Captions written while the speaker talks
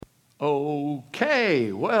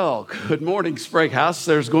Okay, well, good morning, Sprague House.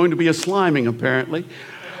 There's going to be a sliming, apparently.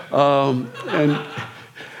 And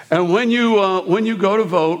when you go to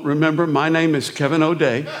vote, remember, my name is Kevin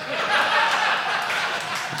O'Day.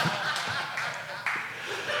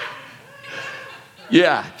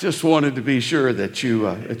 Yeah, just wanted to be sure that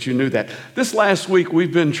you knew that. This last week,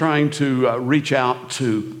 we've been trying to reach out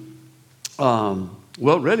to,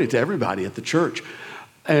 really to everybody at the church.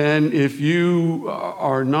 And if you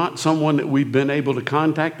are not someone that we've been able to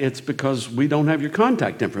contact, it's because we don't have your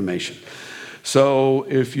contact information. So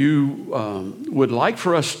if you would like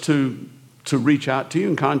for us to reach out to you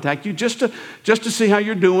and contact you just to see how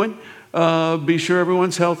you're doing, be sure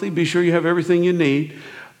everyone's healthy, be sure you have everything you need,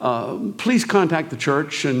 please contact the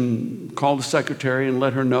church and call the secretary and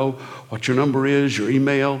let her know what your number is, your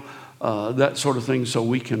email, that sort of thing, so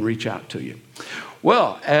we can reach out to you.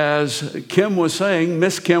 Well, as Miss Kim was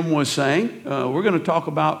saying, we're going to talk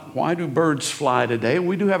about why do birds fly today.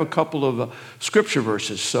 We do have a couple of scripture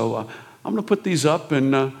verses, so I'm going to put these up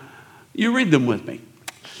and you read them with me.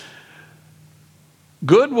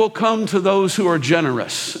 Good will come to those who are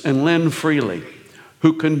generous and lend freely,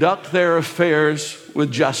 who conduct their affairs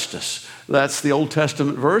with justice. That's the Old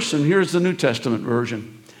Testament verse, and here's the New Testament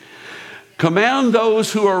version. Command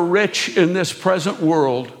those who are rich in this present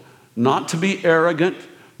world not to be arrogant,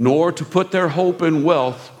 nor to put their hope in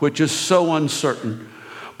wealth, which is so uncertain,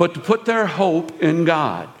 but to put their hope in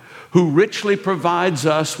God, who richly provides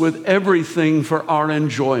us with everything for our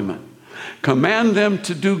enjoyment. Command them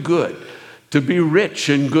to do good, to be rich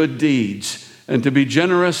in good deeds, and to be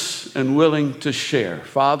generous and willing to share.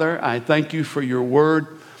 Father, I thank you for your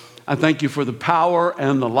word. I thank you for the power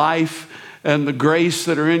and the life and the grace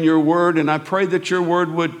that are in your word, and I pray that your word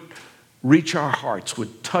would reach our hearts,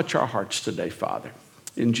 would touch our hearts today, Father.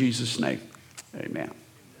 In Jesus' name, amen.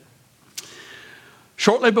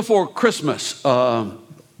 Shortly before Christmas,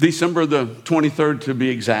 December the 23rd to be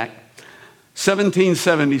exact,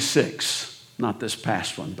 1776, not this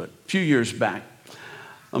past one, but a few years back,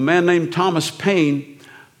 a man named Thomas Paine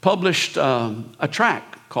published a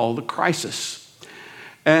tract called The Crisis.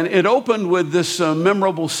 And it opened with this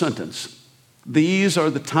memorable sentence: "These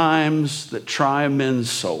are the times that try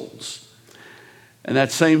men's souls." And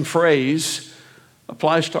that same phrase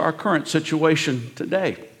applies to our current situation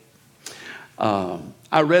today.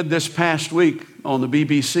 I read this past week on the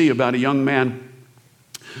BBC about a young man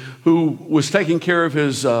who was taking care of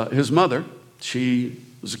his mother. She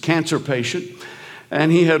was a cancer patient,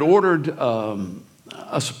 and he had ordered a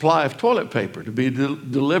supply of toilet paper to be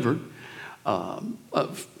delivered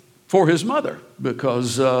for his mother,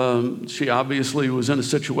 because she obviously was in a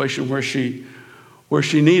situation where she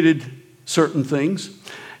needed certain things,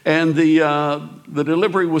 and the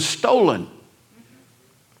delivery was stolen.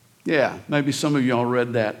 Yeah, maybe some of y'all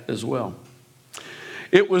read that as well.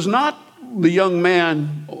 It was not the young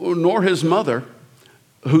man nor his mother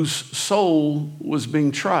whose soul was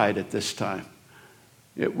being tried at this time.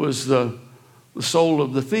 It was the soul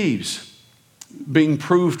of the thieves being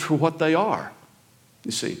proved for what they are.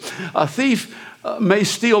 You see, a thief may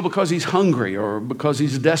steal because he's hungry or because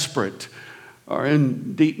he's desperate or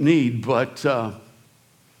in deep need, but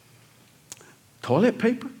toilet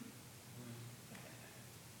paper?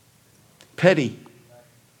 Petty,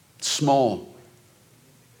 small,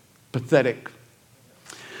 pathetic.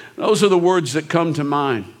 Those are the words that come to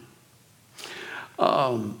mind.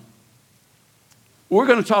 We're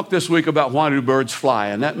going to talk this week about why do birds fly,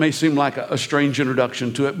 and that may seem like a strange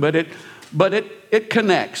introduction to it, but it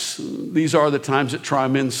connects. These are the times that try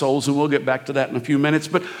men's souls, and we'll get back to that in a few minutes.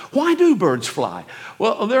 But why do birds fly?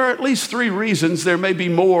 Well, there are at least three reasons. There may be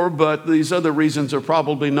more, but these other reasons are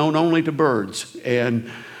probably known only to birds.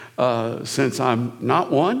 And since I'm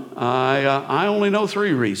not one, I only know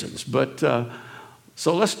three reasons. But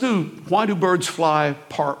so let's do why do birds fly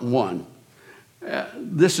part one.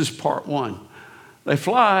 This is part one. They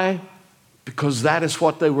fly because that is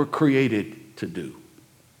what they were created to do.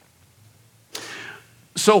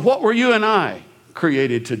 So what were you and I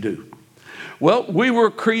created to do? Well, we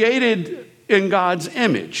were created in God's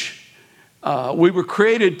image. We were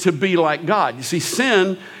created to be like God. You see,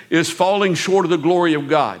 sin is falling short of the glory of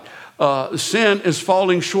God. Sin is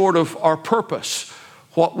falling short of our purpose,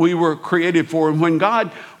 what we were created for. And when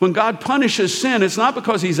God punishes sin, it's not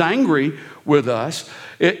because he's angry with us.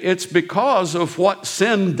 It's because of what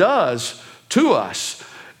sin does to us.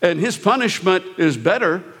 And his punishment is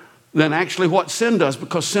better than actually what sin does,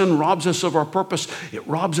 because sin robs us of our purpose. It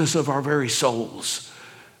robs us of our very souls,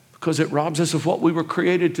 because it robs us of what we were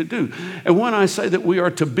created to do. And when I say that we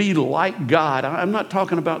are to be like God, I'm not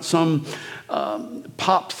talking about some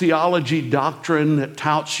pop theology doctrine that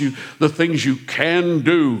touts you the things you can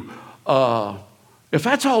do. If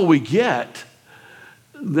that's all we get,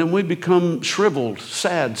 then we become shriveled,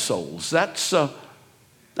 sad souls. That's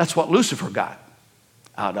what Lucifer got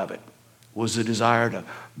out of it, was the desire to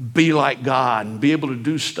be like God and be able to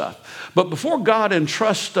do stuff. But before God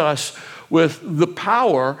entrusts us with the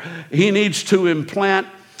power, he needs to implant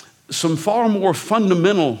some far more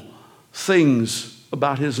fundamental things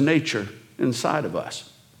about his nature inside of us.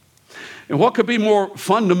 And what could be more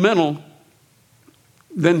fundamental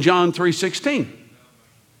than John 3:16?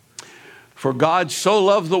 For God so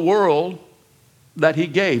loved the world that he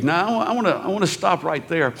gave. Now, I want to stop right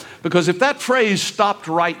there, because if that phrase stopped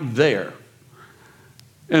right there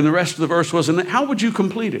and the rest of the verse wasn't, how would you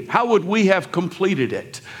complete it? How would we have completed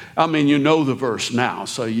it? I mean, you know the verse now,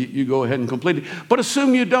 so you go ahead and complete it. But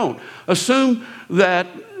assume you don't. Assume that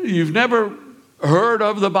you've never heard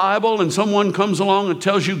of the Bible and someone comes along and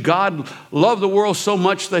tells you God loved the world so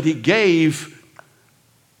much that he gave.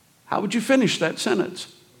 How would you finish that sentence?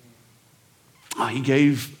 He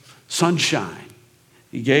gave sunshine.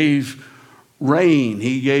 He gave rain.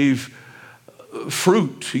 He gave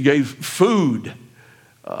fruit. He gave food.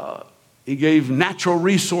 He gave natural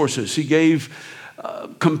resources. He gave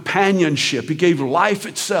companionship. He gave life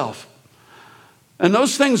itself. And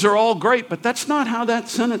those things are all great, but that's not how that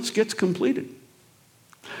sentence gets completed.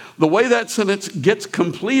 The way that sentence gets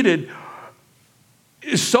completed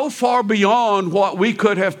is so far beyond what we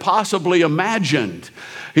could have possibly imagined.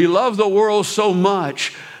 He loved the world so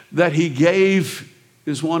much that he gave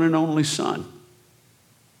his one and only Son.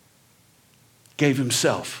 Gave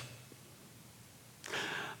himself.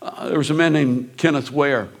 There was a man named Kenneth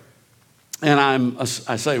Ware, and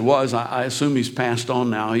I assume he's passed on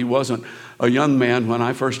now. He wasn't a young man when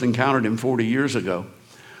I first encountered him 40 years ago.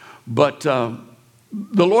 But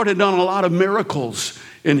the Lord had done a lot of miracles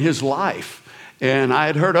in his life. And I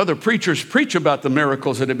had heard other preachers preach about the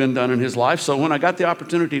miracles that had been done in his life. So when I got the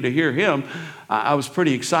opportunity to hear him, I was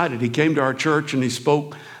pretty excited. He came to our church and he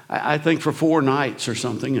spoke, I think, for 4 nights or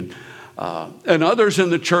something. And others in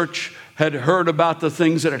the church had heard about the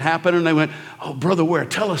things that had happened. And they went, "Oh, Brother Ware,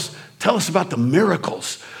 tell us about the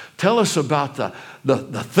miracles. Tell us about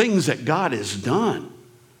the things that God has done."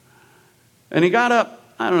 And he got up,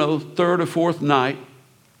 I don't know, 3rd or 4th night.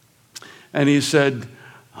 And he said,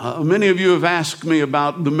 "Many of you have asked me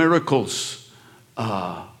about the miracles.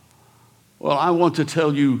 Well, I want to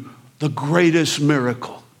tell you the greatest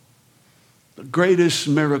miracle that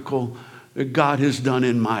God has done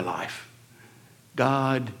in my life.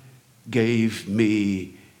 God gave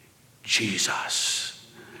me Jesus.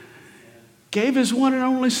 Gave his one and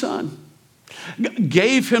only Son.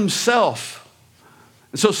 Gave himself."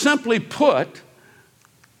 So simply put,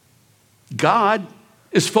 God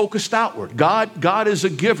is focused outward. God is a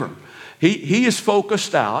giver. He is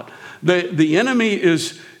focused out. The enemy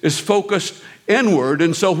is focused inward.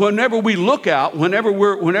 And so whenever we look out, whenever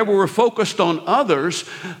we're focused on others,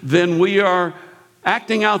 then we are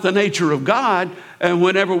acting out the nature of God. And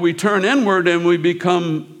whenever we turn inward and we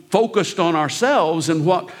become focused on ourselves and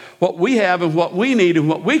what we have and what we need and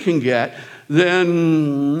what we can get,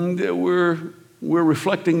 then we're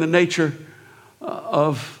reflecting the nature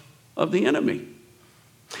of the enemy.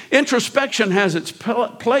 Introspection has its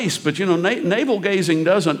place, but navel gazing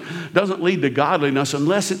doesn't lead to godliness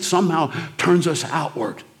unless it somehow turns us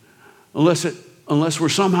outward, unless we're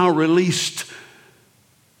somehow released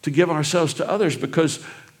to give ourselves to others, because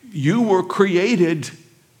you were created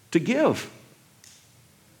to give.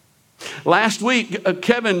 Last week,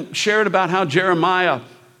 Kevin shared about how Jeremiah,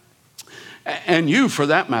 and you for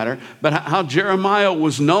that matter, but how Jeremiah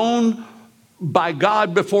was known by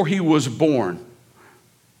God before he was born.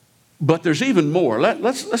 But there's even more.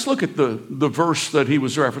 Let's look at the verse that he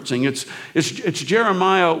was referencing. It's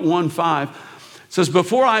Jeremiah 1:5. It says,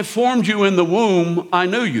 "Before I formed you in the womb, I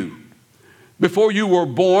knew you. Before you were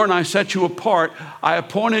born, I set you apart. I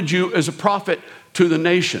appointed you as a prophet to the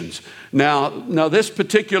nations." Now this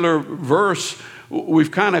particular verse,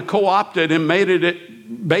 we've kind of co-opted and made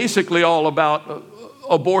it basically all about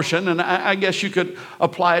abortion, and I guess you could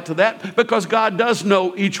apply it to that, because God does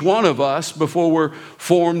know each one of us before we're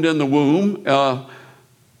formed in the womb.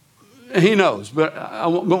 He knows, but I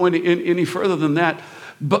won't go any further than that.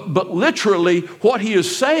 But literally, what he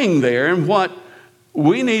is saying there and what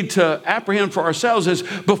we need to apprehend for ourselves is,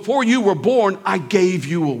 before you were born, I gave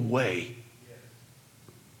you away.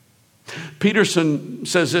 Peterson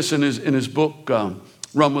says this in his book,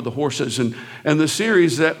 Run with the Horses. And the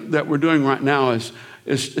series that we're doing right now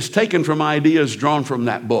is taken from ideas drawn from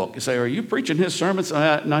that book. You say, are you preaching his sermons?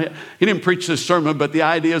 No, he didn't preach this sermon, but the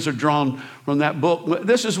ideas are drawn from that book.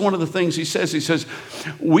 This is one of the things he says. He says,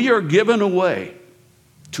 we are given away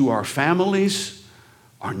to our families,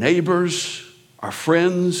 our neighbors, our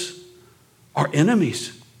friends, our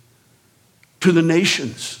enemies, to the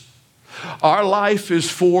nations. Our life is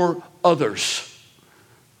for others.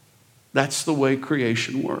 That's the way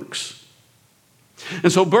creation works.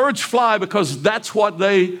 And so birds fly because that's what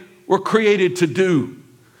they were created to do.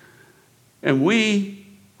 And we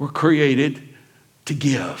were created to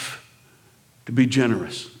give, to be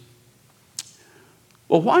generous.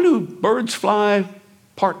 Well, why do birds fly?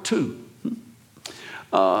 Part two.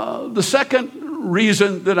 The second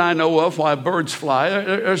reason that I know of why birds fly,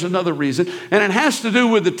 there's another reason, and it has to do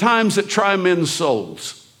with the times that try men's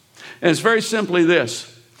souls. And it's very simply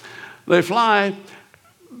this. They fly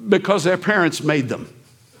because their parents made them.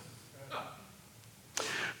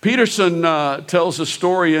 Peterson tells a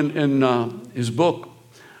story in his book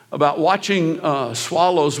about watching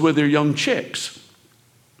swallows with their young chicks.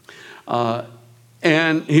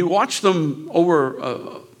 And he watched them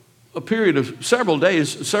over a period of several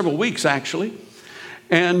days, several weeks actually.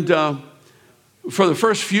 And for the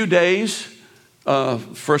first few days,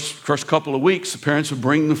 first couple of weeks, the parents would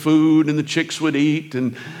bring the food and the chicks would eat,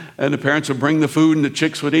 and the parents would bring the food and the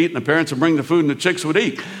chicks would eat, and the parents would bring the food and the chicks would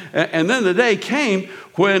eat. And then the day came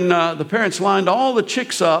when the parents lined all the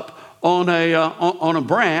chicks up on a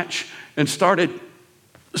branch and started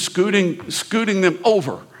scooting them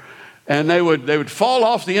over. And they would fall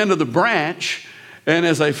off the end of the branch, and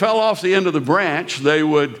as they fell off the end of the branch, they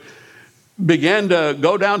would begin to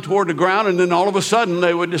go down toward the ground, and then all of a sudden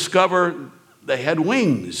they would discover they had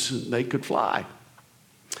wings. They could fly.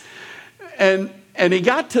 And he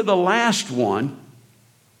got to the last one,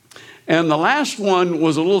 and the last one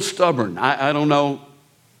was a little stubborn. I don't know,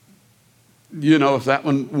 if that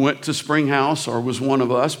one went to Springhouse or was one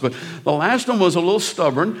of us, but the last one was a little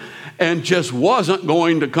stubborn and just wasn't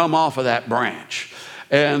going to come off of that branch.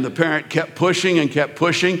 And the parent kept pushing, and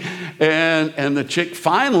the chick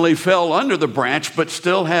finally fell under the branch, but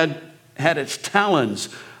still had its talons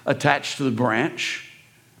attached to the branch.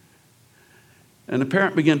 And the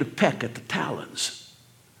parent began to peck at the talons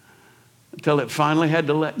until it finally had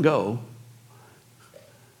to let go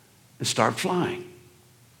and start flying.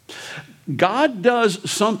 God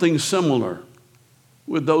does something similar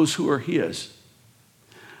with those who are his.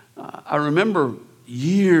 I remember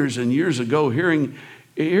years and years ago hearing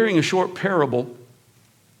a short parable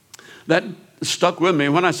that stuck with me.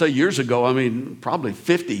 When I say years ago, I mean probably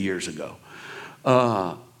 50 years ago.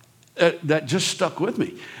 That just stuck with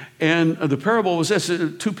me. And the parable was this.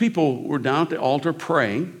 Two people were down at the altar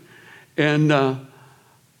praying, and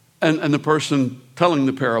the person telling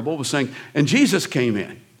the parable was saying, and Jesus came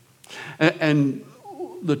in. And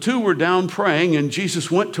the two were down praying, and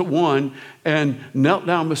Jesus went to one and knelt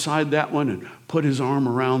down beside that one and put his arm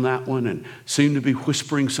around that one and seemed to be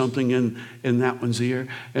whispering something in that one's ear,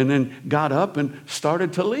 and then got up and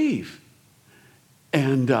started to leave.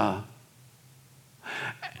 And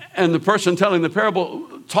the person telling the parable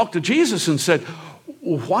talked to Jesus and said,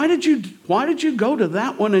 why did you go to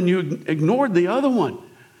that one and you ignored the other one?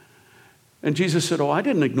 And Jesus said, I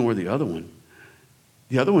didn't ignore the other one.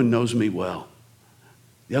 The other one knows me well.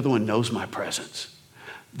 The other one knows my presence.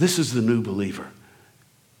 This is the new believer.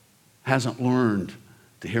 Hasn't learned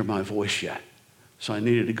to hear my voice yet. So I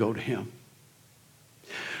needed to go to him.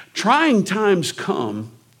 Trying times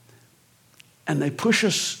come and they push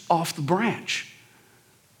us off the branch.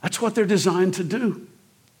 That's what they're designed to do.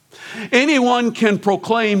 Anyone can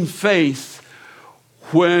proclaim faith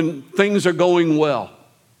when things are going well.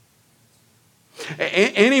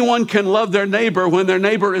 Anyone can love their neighbor when their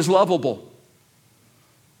neighbor is lovable.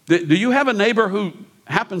 Do you have a neighbor who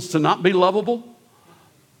happens to not be lovable?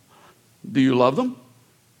 Do you love them?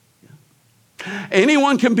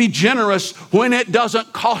 Anyone can be generous when it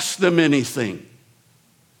doesn't cost them anything.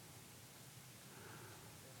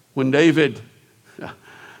 When David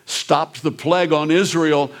stopped the plague on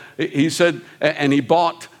Israel, he said, and he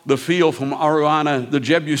bought the field from Araunah the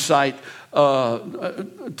Jebusite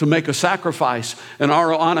to make a sacrifice. And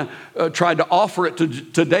Araunah tried to offer it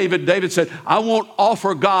to David. David said, I won't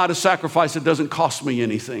offer God a sacrifice that doesn't cost me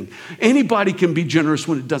anything. Anybody can be generous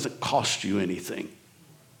when it doesn't cost you anything.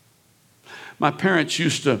 My parents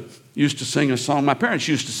used to sing a song. My parents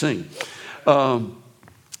used to sing.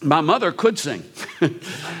 My mother could sing.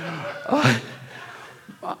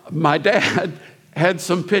 My dad had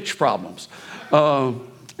some pitch problems.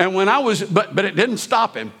 And when I was, but it didn't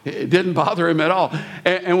stop him. It didn't bother him at all.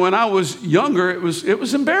 And when I was younger, it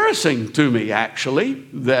was embarrassing to me, actually,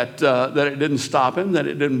 that it didn't stop him, that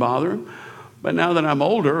it didn't bother him. But now that I'm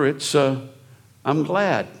older, I'm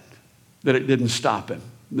glad that it didn't stop him,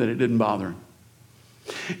 that it didn't bother him.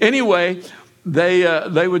 Anyway,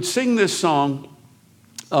 they would sing this song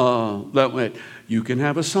that went, "You can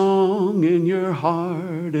have a song in your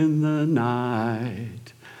heart in the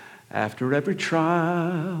night, after every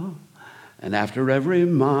trial and after every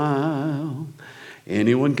mile.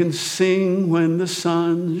 Anyone can sing when the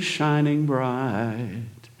sun's shining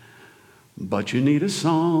bright, but you need a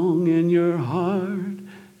song in your heart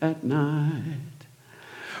at night."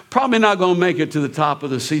 Probably not going to make it to the top of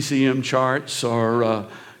the CCM charts or,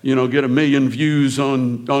 get 1 million views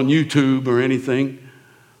on YouTube or anything.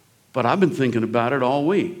 But I've been thinking about it all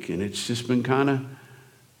week, and it's just been kind of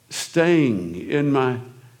staying in my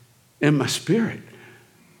spirit.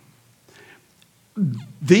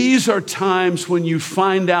 These are times when you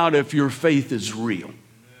find out if your faith is real,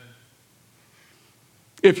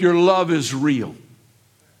 if your love is real.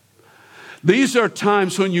 These are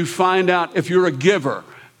times when you find out if you're a giver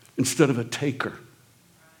instead of a taker.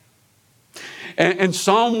 And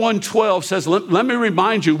Psalm 112 says, let me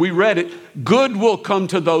remind you, we read it, good will come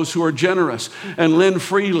to those who are generous and lend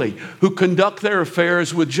freely, who conduct their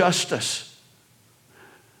affairs with justice.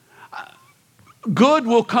 Good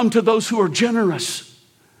will come to those who are generous,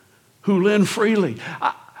 who lend freely.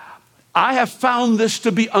 I have found this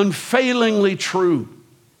to be unfailingly true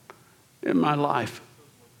in my life.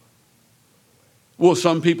 Will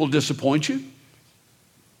some people disappoint you?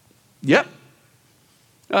 Yep.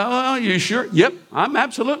 You sure? Yep, I'm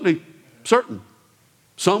absolutely certain.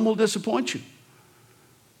 Some will disappoint you.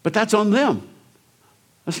 But that's on them.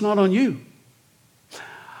 That's not on you.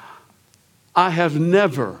 I have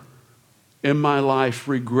never in my life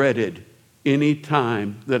regretted any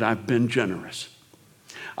time that I've been generous.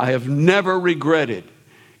 I have never regretted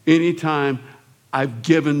any time I've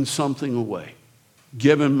given something away,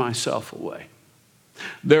 given myself away.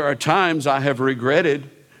 There are times I have regretted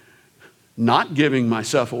not giving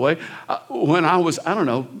myself away. When I was,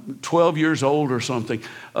 12 years old or something,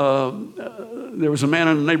 there was a man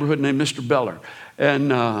in the neighborhood named Mr. Beller,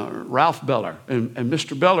 and Ralph Beller. And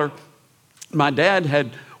Mr. Beller, my dad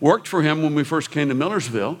had worked for him when we first came to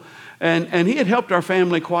Millersville, and he had helped our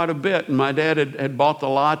family quite a bit. And my dad had bought the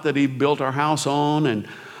lot that he built our house on and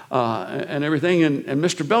everything. And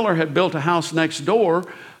Mr. Beller had built a house next door.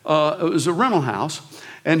 It was a rental house,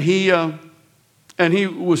 and he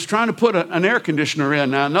was trying to put an air conditioner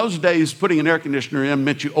in. Now, in those days, putting an air conditioner in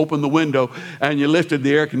meant you opened the window and you lifted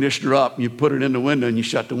the air conditioner up and you put it in the window and you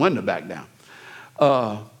shut the window back down.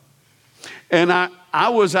 And I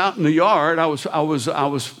was out in the yard. I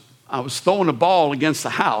was throwing a ball against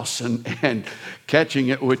the house and catching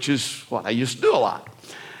it, which is what I used to do a lot.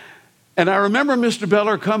 And I remember Mr.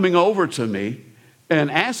 Beller coming over to me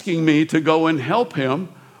and asking me to go and help him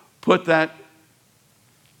put that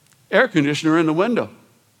air conditioner in the window.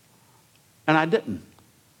 And I didn't.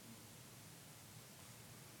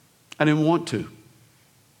 I didn't want to.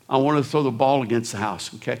 I wanted to throw the ball against the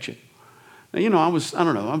house and catch it. Now, I was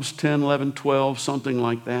 10, 11, 12, something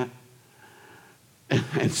like that.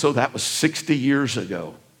 And so that was 60 years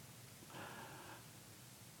ago.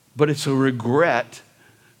 But it's a regret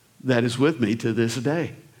that is with me to this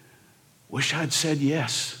day. Wish I'd said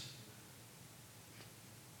yes.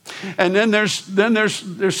 And then there's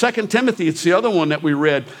 2 Timothy. It's the other one that we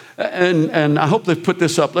read. And I hope they've put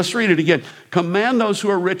this up. Let's read it again. Command those who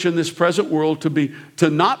are rich in this present world to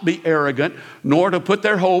not be arrogant, nor to put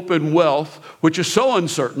their hope in wealth, which is so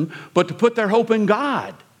uncertain, but to put their hope in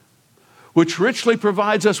God, which richly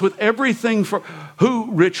provides us with everything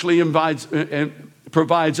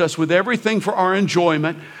provides us with everything for our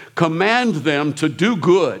enjoyment. Command them to do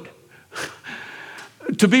good,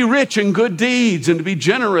 to be rich in good deeds, and to be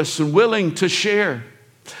generous and willing to share.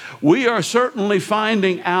 We are certainly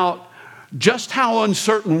finding out just how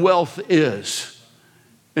uncertain wealth is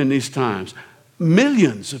in these times.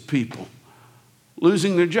 Millions of people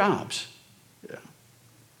losing their jobs. Yeah.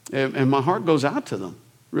 And my heart goes out to them,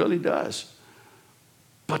 really does.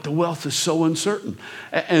 But the wealth is so uncertain.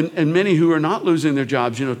 And many who are not losing their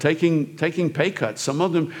jobs, taking pay cuts, some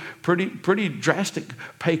of them pretty drastic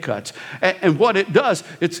pay cuts. And what it does,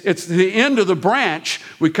 it's the end of the branch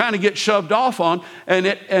we kind of get shoved off on, and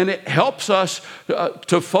it helps us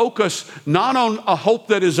to focus not on a hope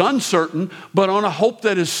that is uncertain, but on a hope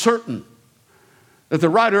that is certain. That the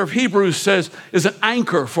writer of Hebrews says is an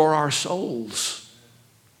anchor for our souls.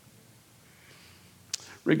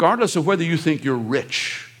 Regardless of whether you think you're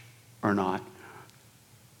rich or not,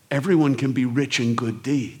 everyone can be rich in good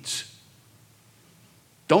deeds.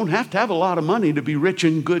 Don't have to have a lot of money to be rich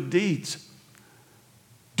in good deeds.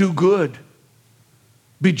 Do good.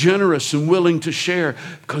 Be generous and willing to share,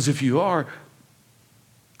 because if you are,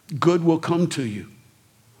 good will come to you.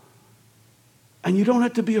 And you don't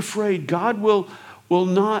have to be afraid. God will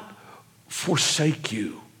not forsake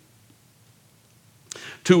you.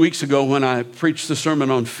 2 weeks ago when I preached the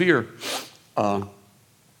sermon on fear,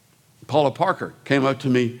 Paula Parker came up to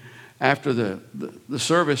me after the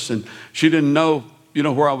service, and she didn't know,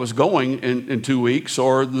 where I was going in 2 weeks,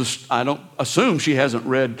 or I don't assume she hasn't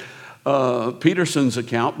read Peterson's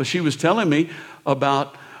account, but she was telling me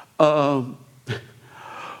about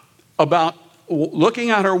looking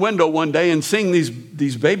out her window one day and seeing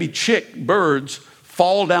these baby chick birds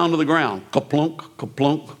fall down to the ground. Kaplunk,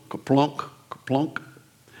 kaplunk, kaplunk, kaplunk.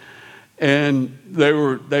 And they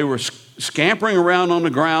were scampering around on the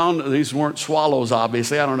ground. These weren't swallows,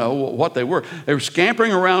 obviously. I don't know what they were. They were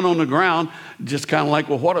scampering around on the ground, just kind of like,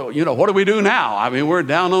 well, what do we do now? I mean, we're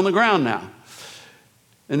down on the ground now.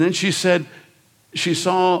 And then she said she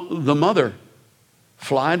saw the mother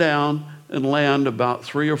fly down and land about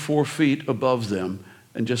 3 or 4 feet above them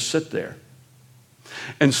and just sit there.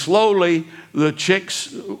 And slowly, the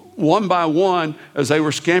chicks, one by one, as they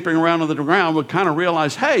were scampering around on the ground, would kind of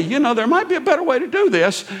realize, hey, there might be a better way to do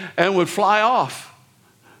this, and would fly off.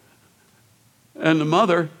 And the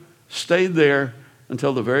mother stayed there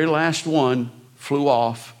until the very last one flew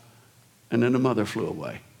off, and then the mother flew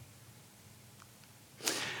away.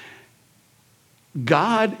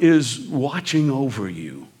 God is watching over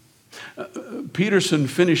you. Peterson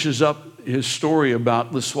finishes up his story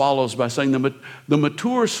about the swallows by saying the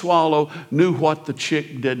mature swallow knew what the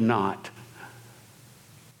chick did not,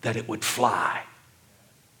 that it would fly.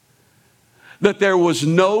 That there was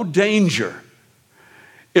no danger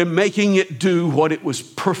in making it do what it was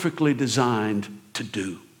perfectly designed to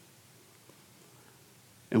do.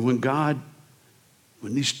 And when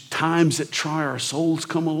these times that try our souls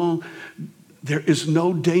come along, there is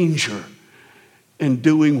no danger in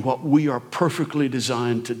doing what we are perfectly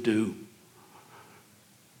designed to do.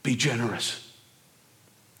 Be generous.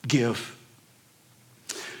 Give.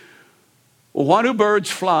 Well, why do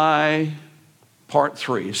birds fly? Part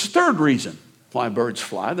 3. It's the third reason why birds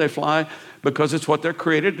fly. They fly because it's what they're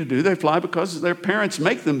created to do. They fly because their parents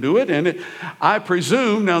make them do it. And I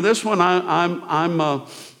presume, now this one I'm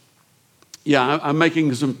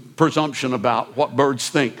making some presumption about what birds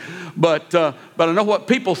think. But I know what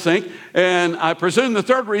people think. And I presume the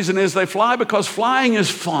third reason is they fly because flying is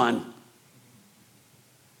fun.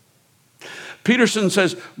 Peterson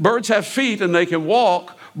says birds have feet and they can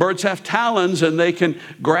walk. Birds have talons and they can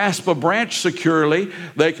grasp a branch securely.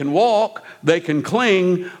 They can walk, they can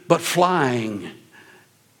cling, but flying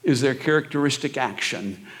is their characteristic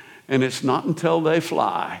action. And it's not until they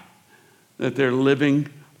fly that they're living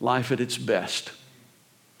life at its best,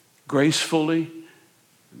 gracefully,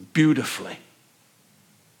 beautifully.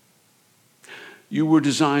 You were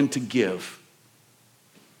designed to give,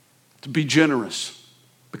 to be generous,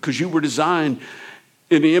 because you were designed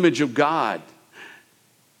in the image of God.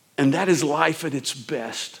 And that is life at its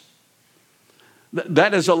best.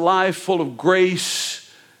 That is a life full of grace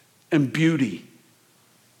and beauty.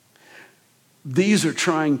 These are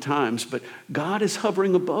trying times, but God is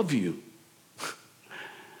hovering above you.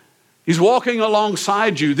 He's walking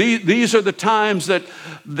alongside you. These are the times that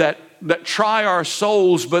try our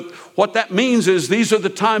souls, but what that means is these are the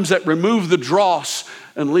times that remove the dross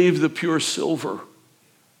and leave the pure silver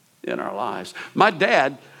in our lives. My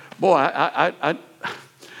dad, boy,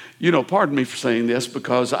 pardon me for saying this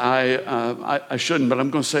because I shouldn't, but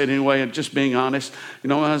I'm going to say it anyway, and just being honest.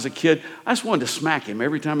 When I was a kid, I just wanted to smack him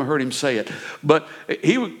every time I heard him say it. But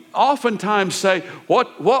he would oftentimes say,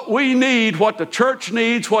 what we need, what the church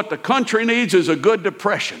needs, what the country needs is a good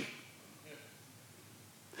depression.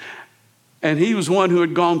 And he was one who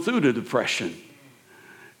had gone through the depression.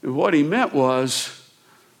 And what he meant was,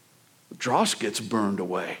 the dross gets burned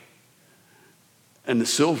away and the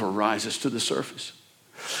silver rises to the surface.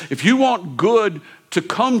 If you want good to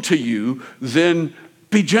come to you, then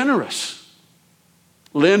be generous.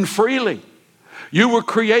 Lend freely. You were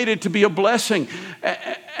created to be a blessing.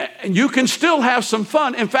 And you can still have some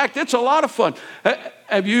fun. In fact, it's a lot of fun.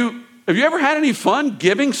 Have you ever had any fun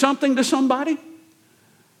giving something to somebody?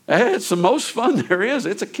 It's the most fun there is.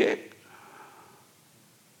 It's a kick.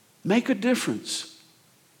 Make a difference.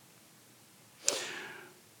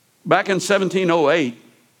 Back in 1708,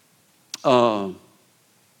 a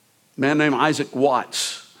man named Isaac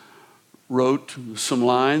Watts wrote some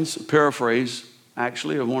lines, a paraphrase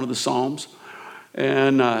actually, of one of the Psalms.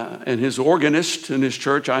 And his organist in his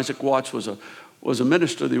church, Isaac Watts, was a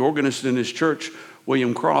minister. The organist in his church,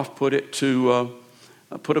 William Croft, put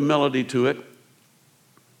a melody to it.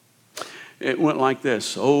 It went like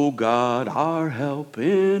this: "O God, our help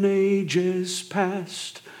in ages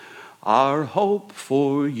past, our hope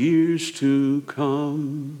for years to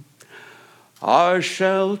come, our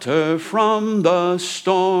shelter from the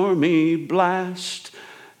stormy blast,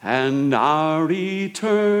 and our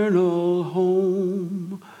eternal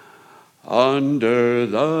home. Under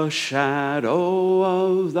the shadow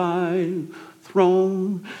of thy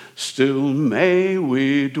throne, still may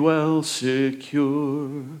we dwell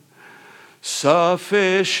secure.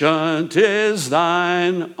 Sufficient is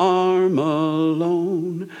thine arm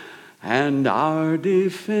alone, and our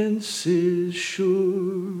defense is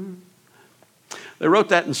sure." They wrote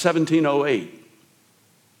that in 1708.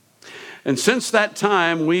 And since that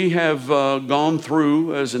time, we have gone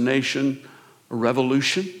through, as a nation, a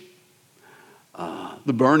revolution,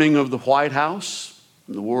 the burning of the White House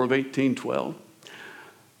in the War of 1812,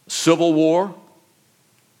 Civil War,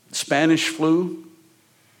 Spanish flu,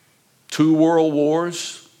 2 world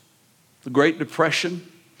wars, the Great Depression,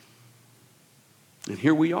 and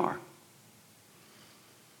here we are.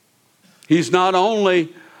 He's not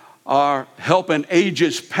only our help in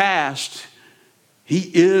ages past,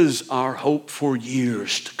 he is our hope for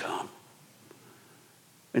years to come.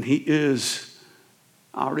 And he is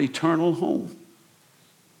our eternal home.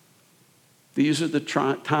 These are the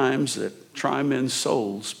times that try men's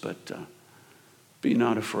souls, but be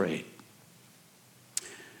not afraid.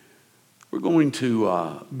 We're going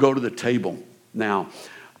to go to the table now.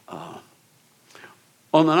 On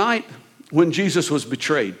the night when Jesus was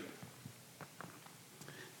betrayed,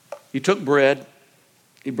 he took bread,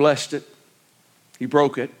 he blessed it, he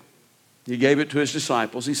broke it, he gave it to his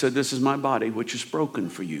disciples. He said, "This is my body, which is broken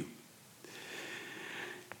for you."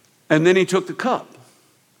 And then he took the cup,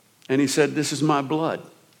 and he said, "This is my blood,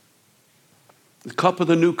 the cup of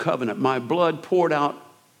the new covenant, my blood poured out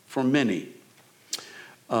for many."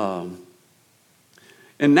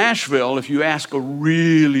 In Nashville, if you ask a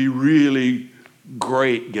really, really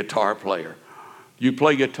great guitar player, "You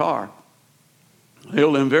play guitar?"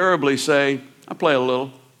 he'll invariably say, "I play a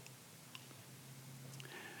little."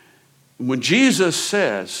 When Jesus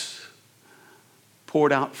says,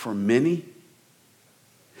 "poured out for many,"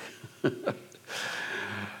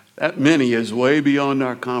 that many is way beyond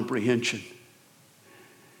our comprehension.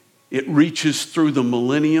 It reaches through the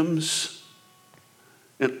millenniums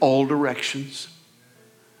in all directions.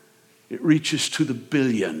 It reaches to the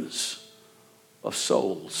billions of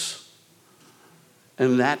souls.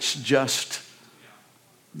 And that's just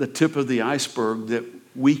the tip of the iceberg that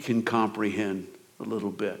we can comprehend a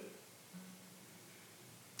little bit.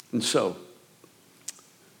 And so,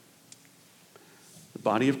 the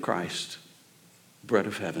body of Christ, bread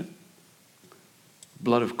of heaven,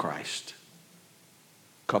 blood of Christ,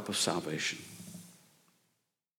 cup of salvation.